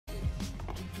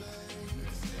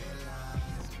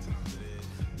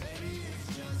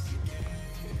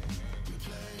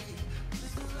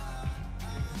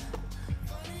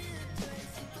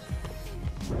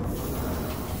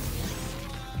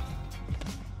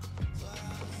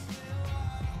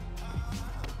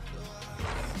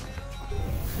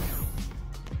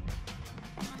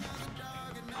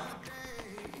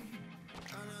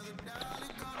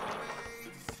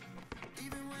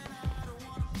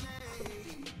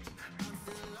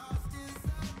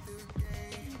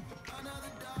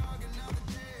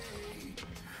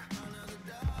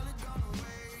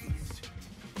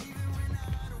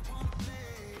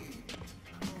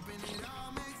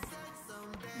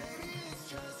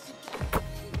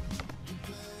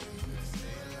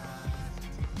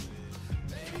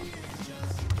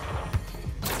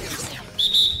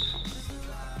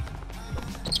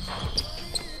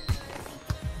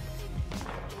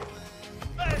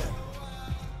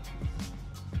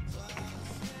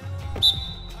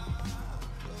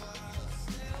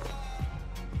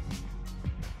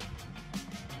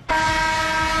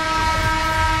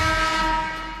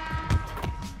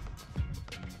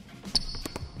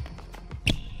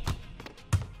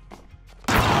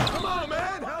on,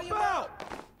 man! Help out!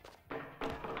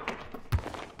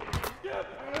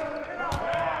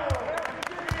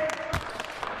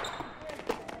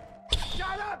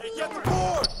 Shut up! Hey, get the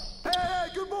board! Hey,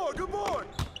 good board, good board!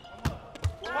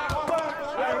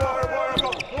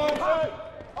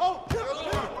 Oh,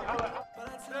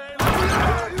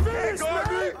 you missed,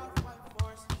 man!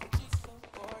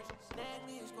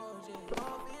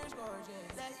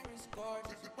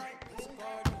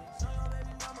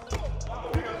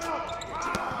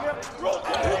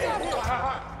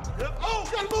 Oh,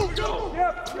 gotta move, go!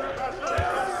 Yep.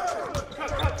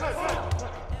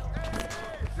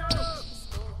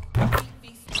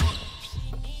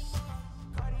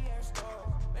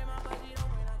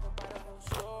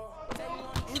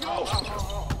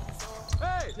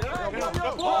 Hey, get up,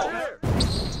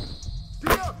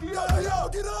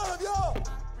 yo!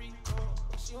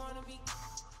 She wanna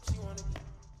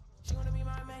be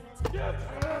my man.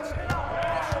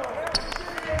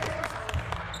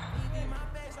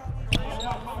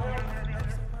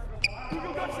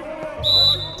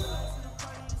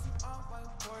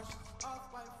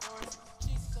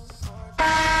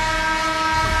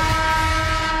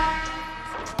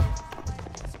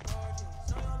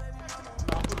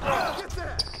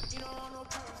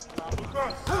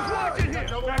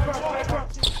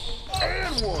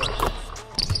 And one.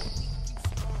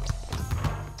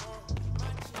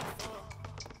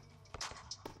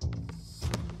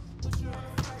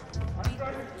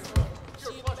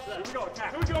 Here we go,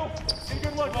 attack. Here we go. Get a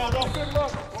good look. Good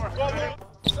look.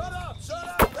 Shut up.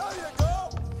 There you go.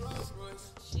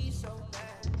 She's so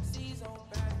bad. She's so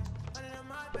bad. Running in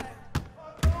my back.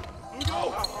 Here we go.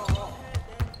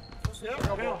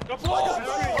 Go ball.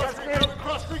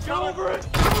 Cross street, go over it.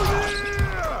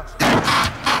 Yeah!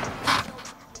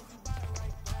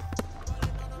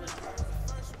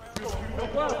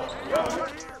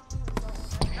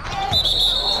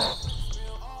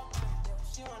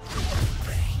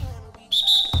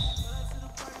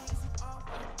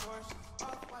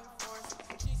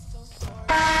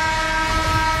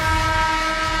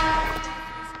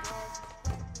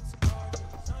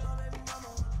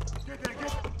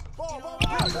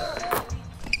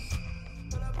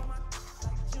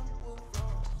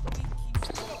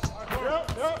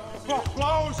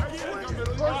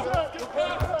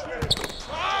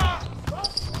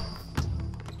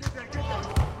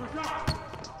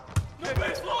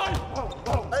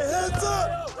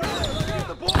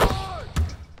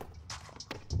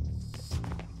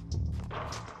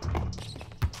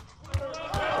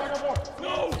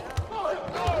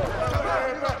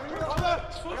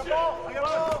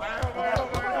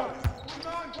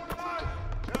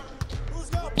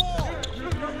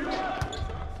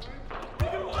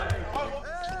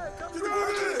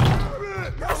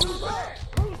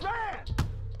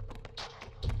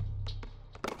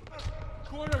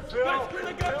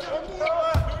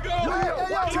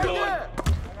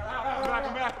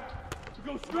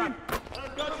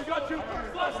 Got you.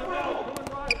 Flush the middle.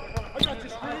 I got you,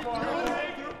 Steve.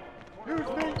 Here's me.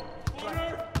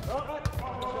 Corner.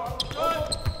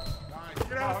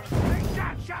 Get out.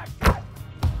 Shot.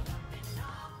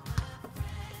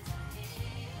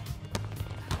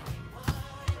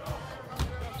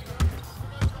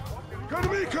 Come to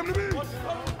me.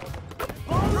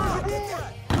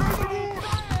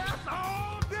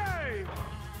 All day.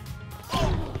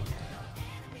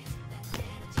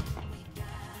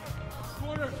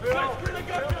 Corner.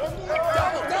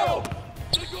 Double.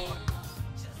 Get going.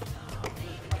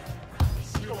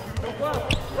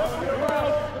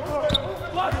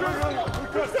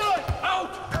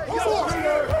 Out.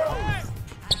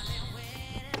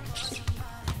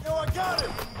 Yo, I got it.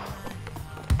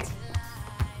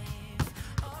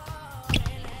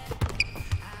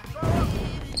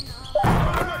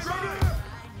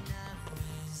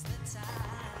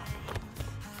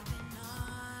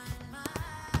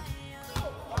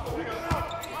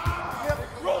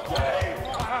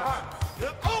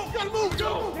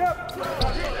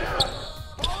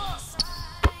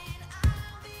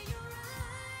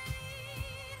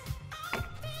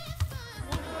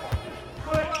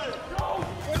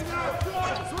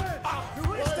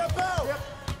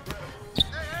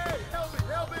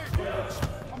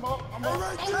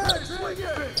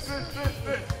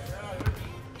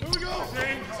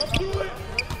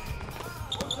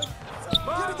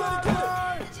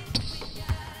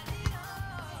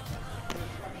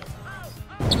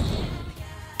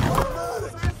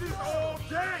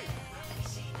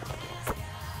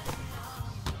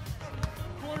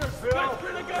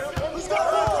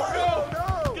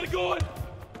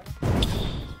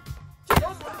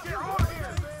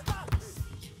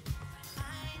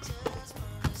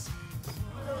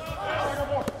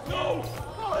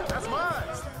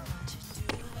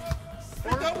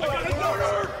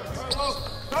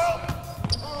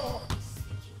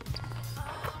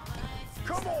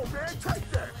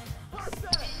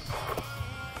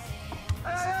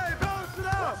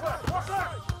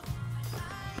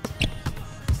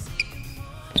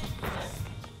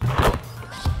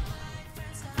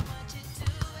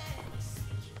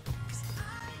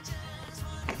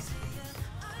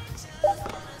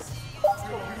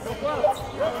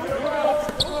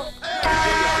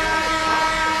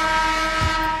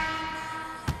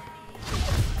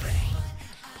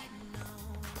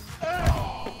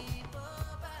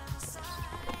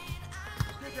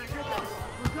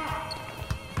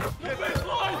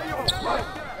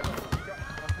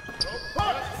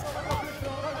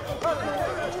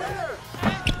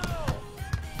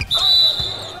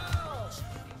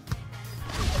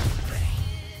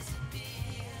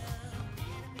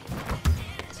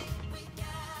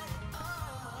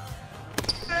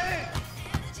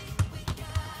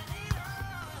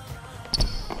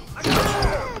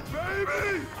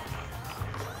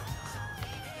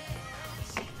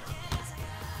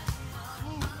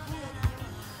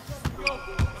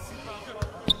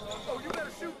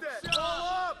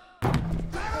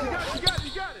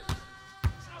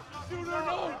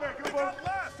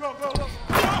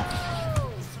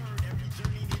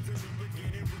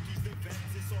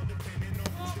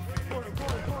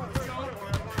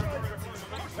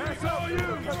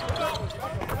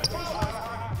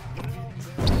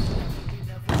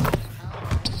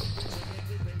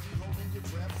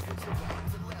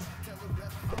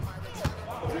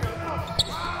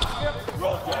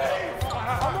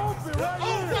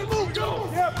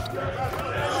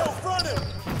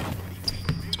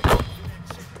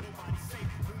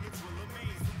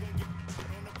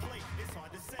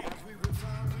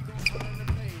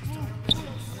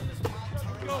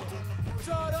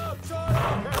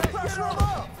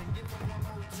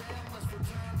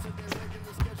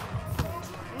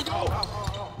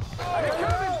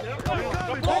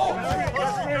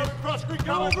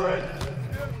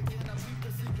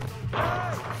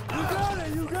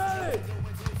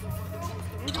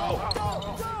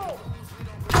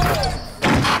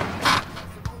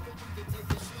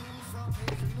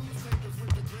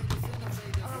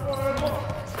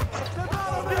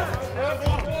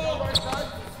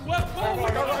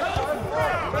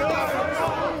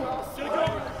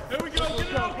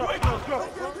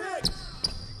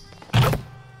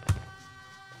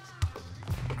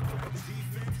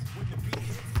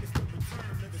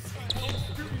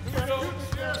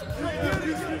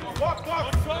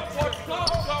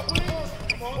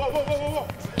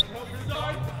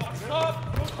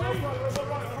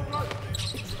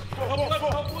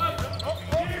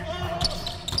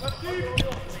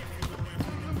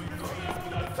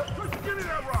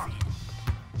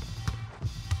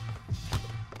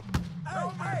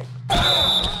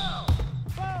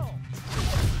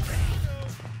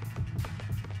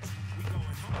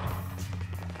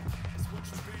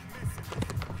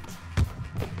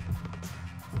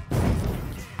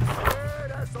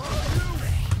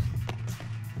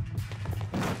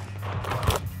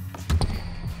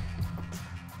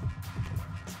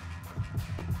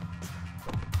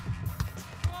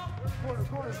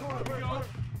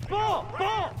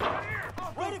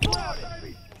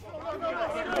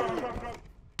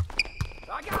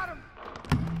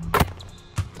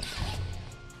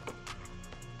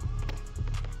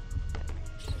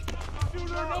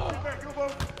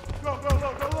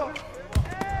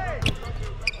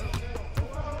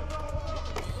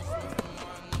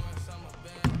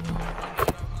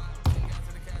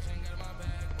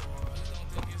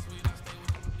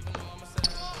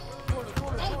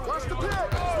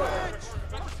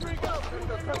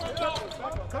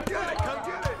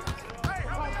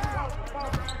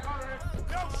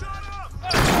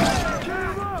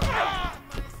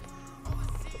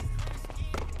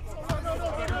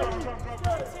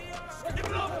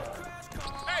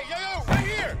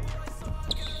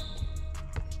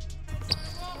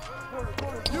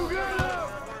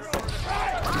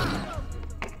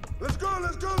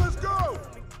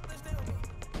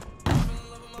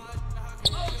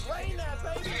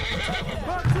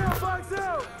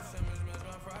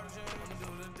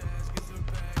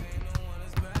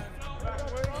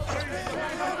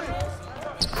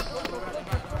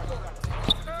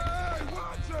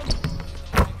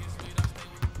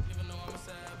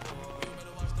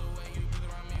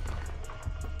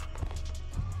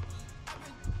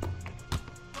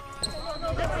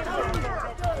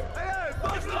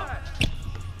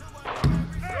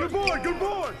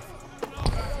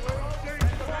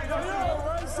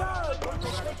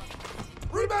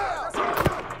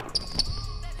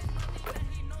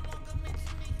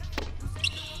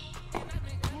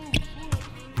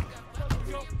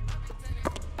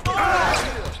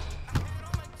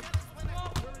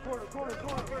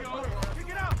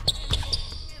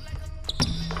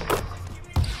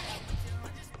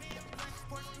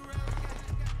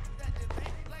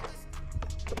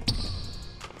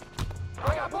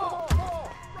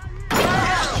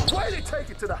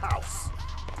 To the house.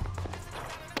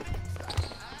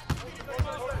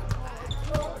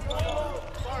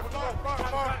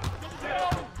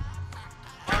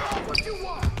 What you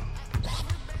want?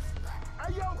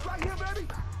 Hey, yo, right here, baby.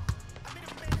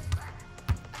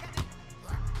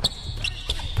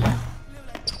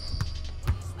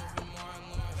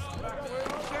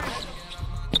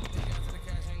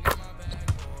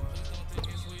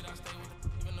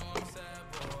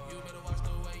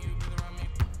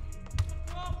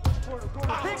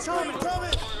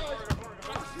 Coming!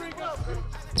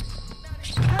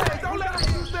 Hey, don't let him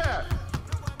use that!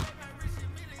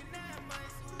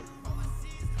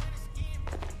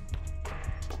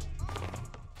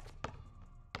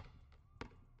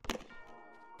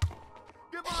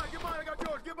 Get mine, I got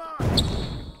yours, get mine!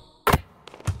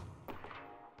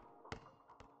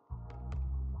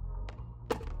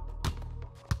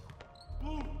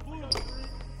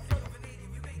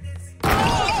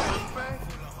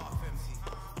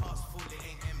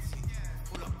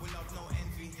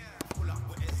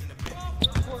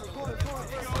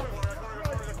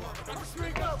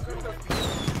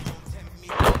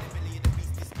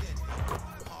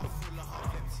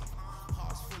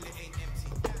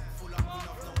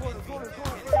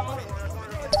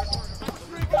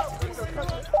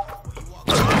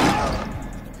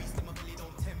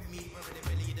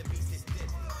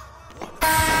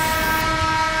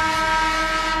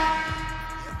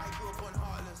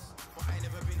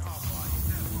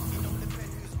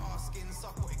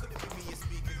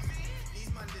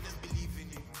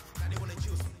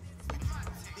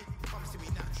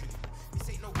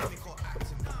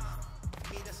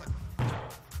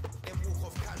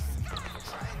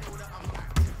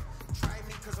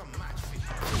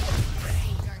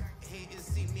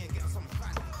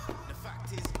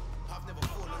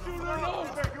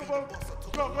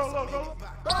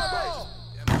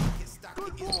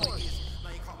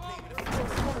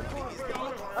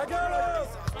 I got him!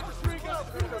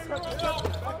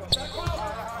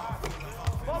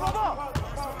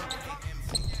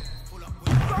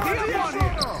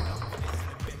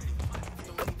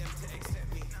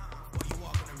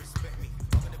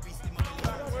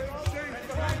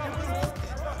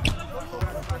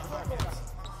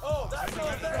 Oh, that's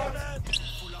not bad, man!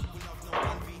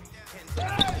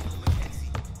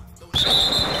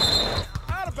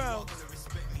 Out of bounds!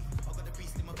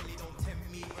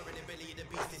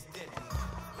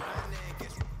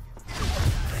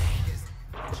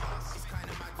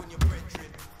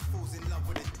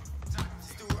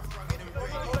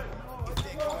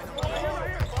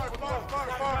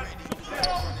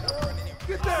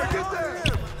 Get there, get there!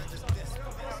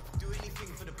 Do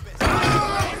anything for the best.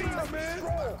 Man.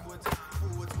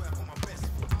 Forwards work on my best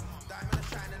foot. Diamond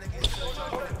shining against the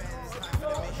jump of the band. It's time for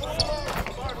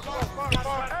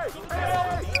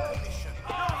the mission.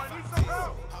 Hey! I need some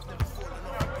help! I've never fallen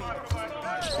off the beat.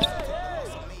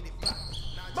 Made it back.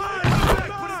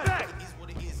 Now put it back! It is what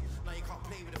it is. Now you can't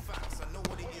play with the facts. I know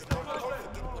what it is. Now I can't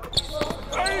forget what it is.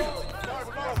 Fire!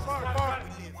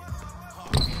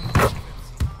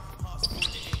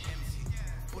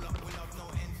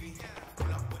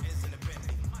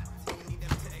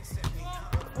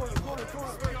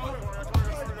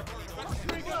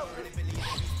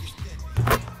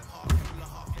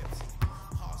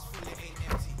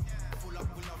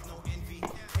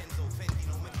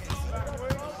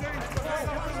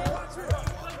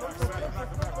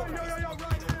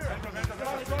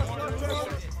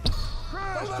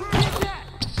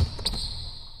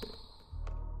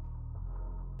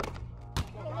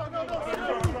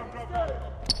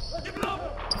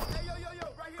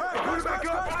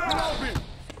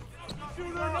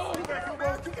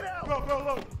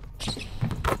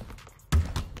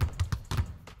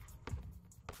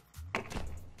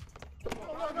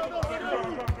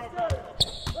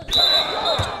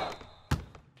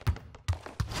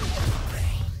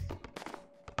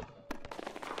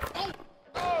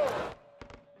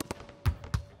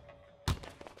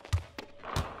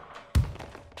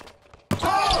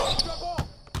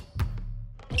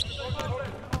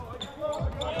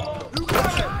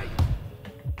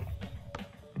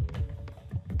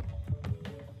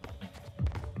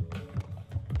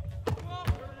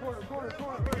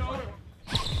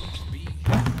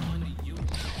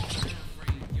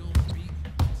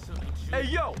 Hey,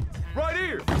 yo, right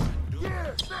here.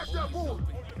 Yeah, snatch that ball.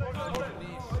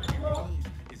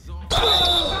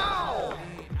 Foul!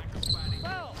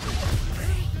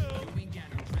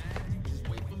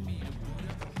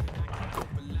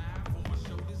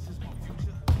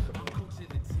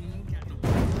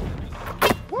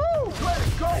 Woo! Let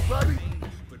it go, baby.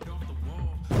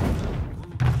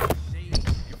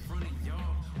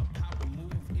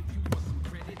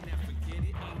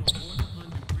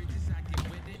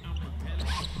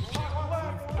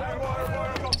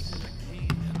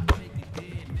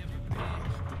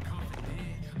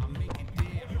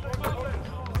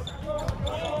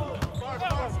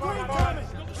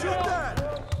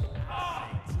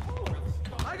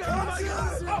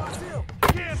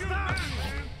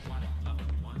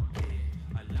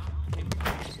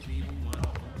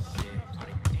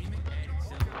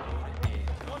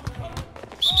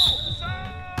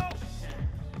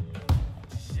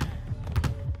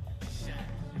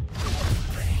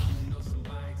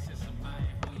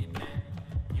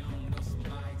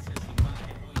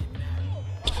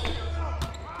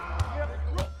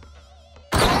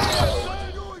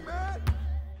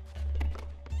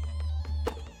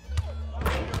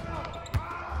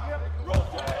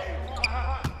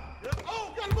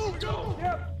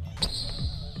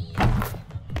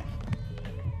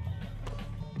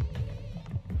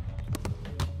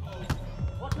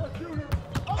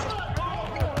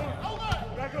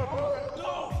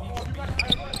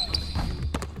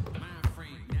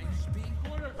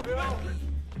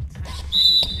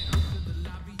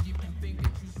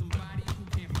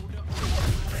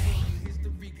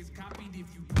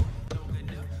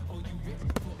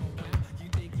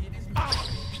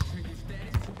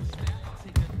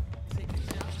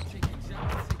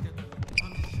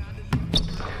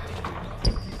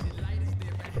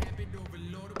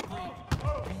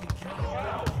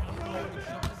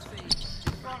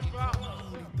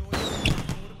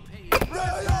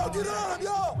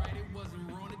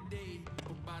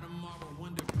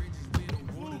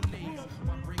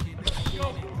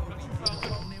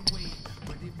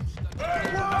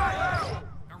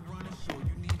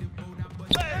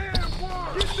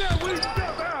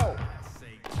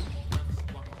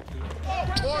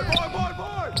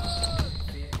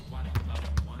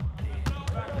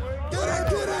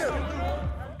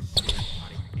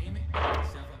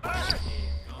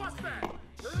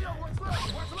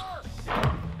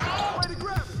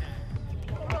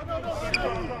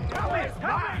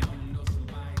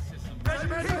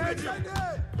 behind you!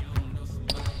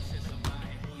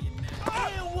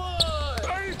 And one!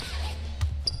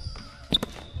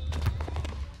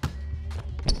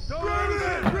 Grab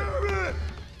it! Grab it!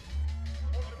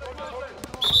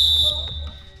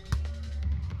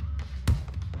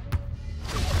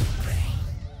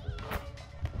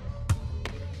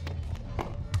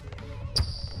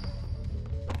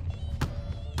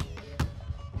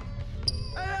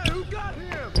 Hey, who got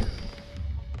him?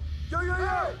 Yo, yo,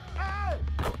 yo! Hey!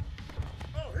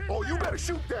 Oh, you better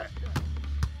shoot that!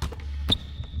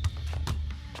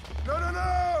 No, no,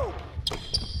 no!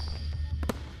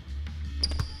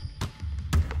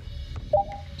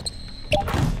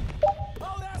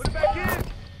 Put it back in!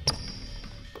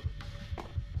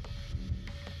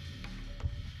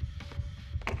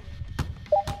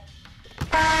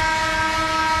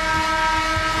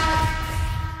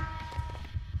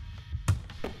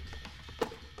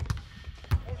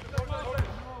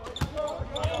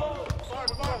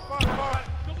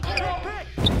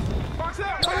 Box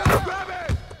out! Yo, yo, grab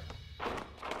it!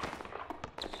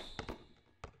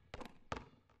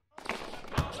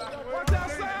 Box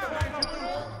outside!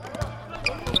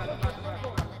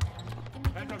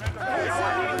 Hey,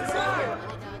 someone inside!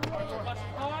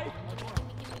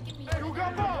 Hey, who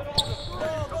got ball?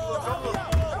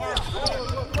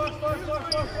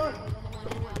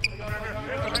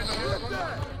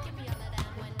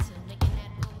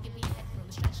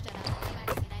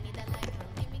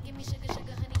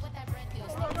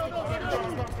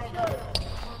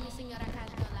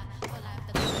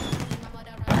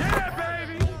 Yeah,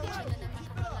 baby!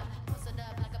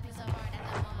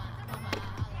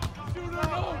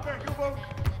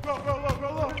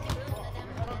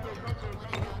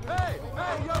 Hey,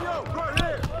 hey, yo, yo, right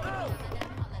here!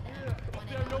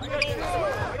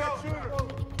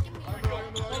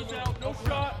 No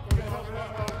shot.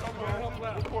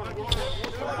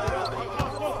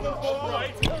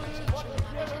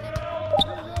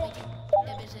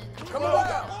 Come on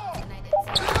out!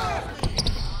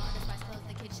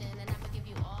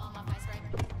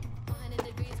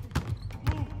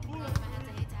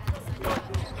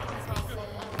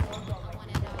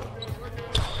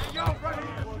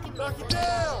 Knock it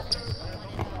down!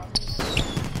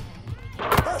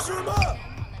 Pressure him up!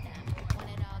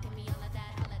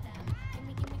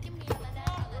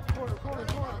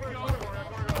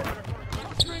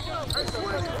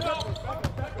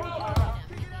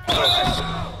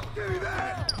 Give me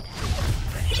that!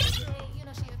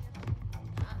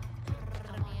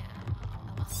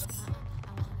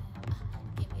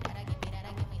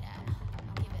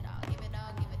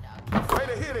 Way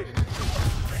to hit it!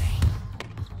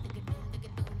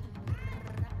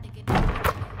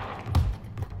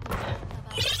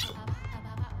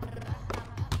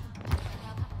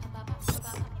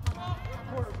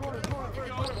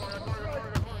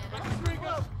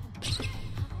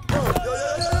 Yo, yo,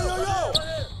 yo, yo, yo, yo!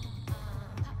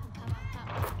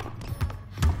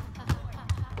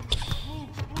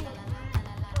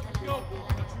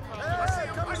 Hey,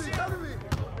 come to me, come to me!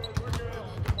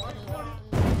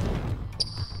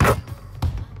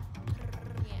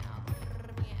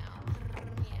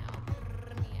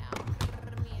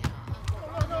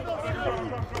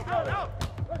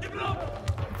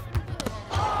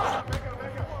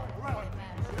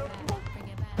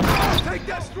 Take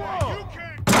that strong!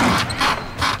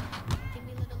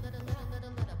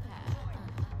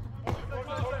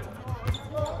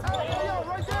 Hey, hey, yo,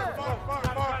 right there!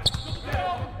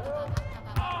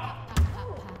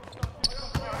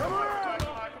 Come on!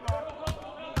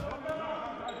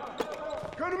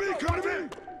 Come to me, come to me!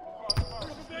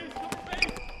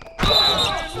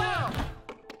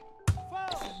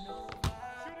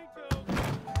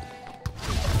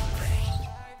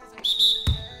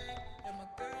 And my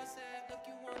girl said, look,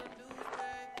 you wanna lose that?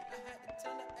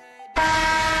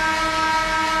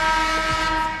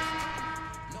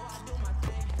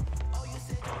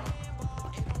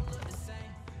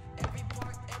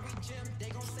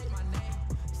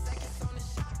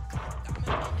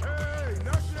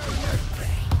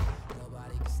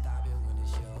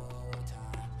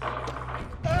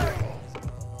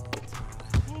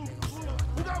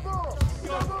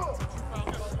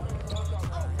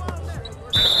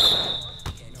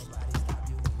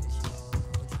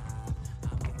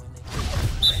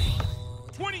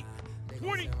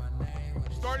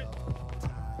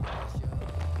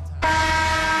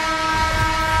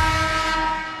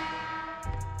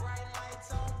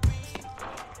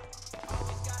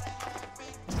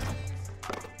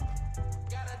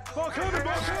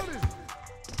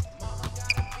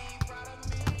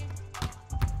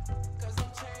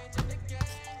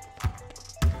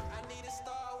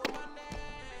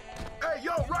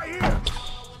 right here.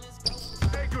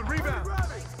 Hey, good rebound.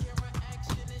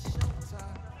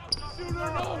 Shooter,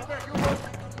 no.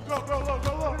 Go, go, go,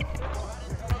 go, go.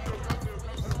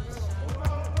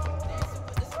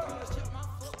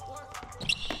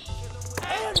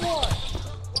 And one.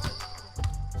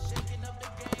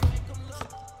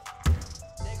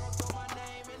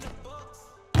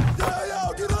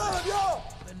 Yo, get up, yo.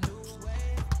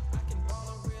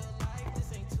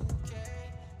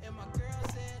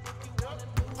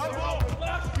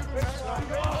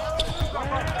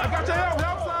 I got your help,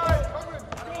 outside.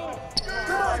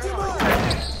 Come on, come on.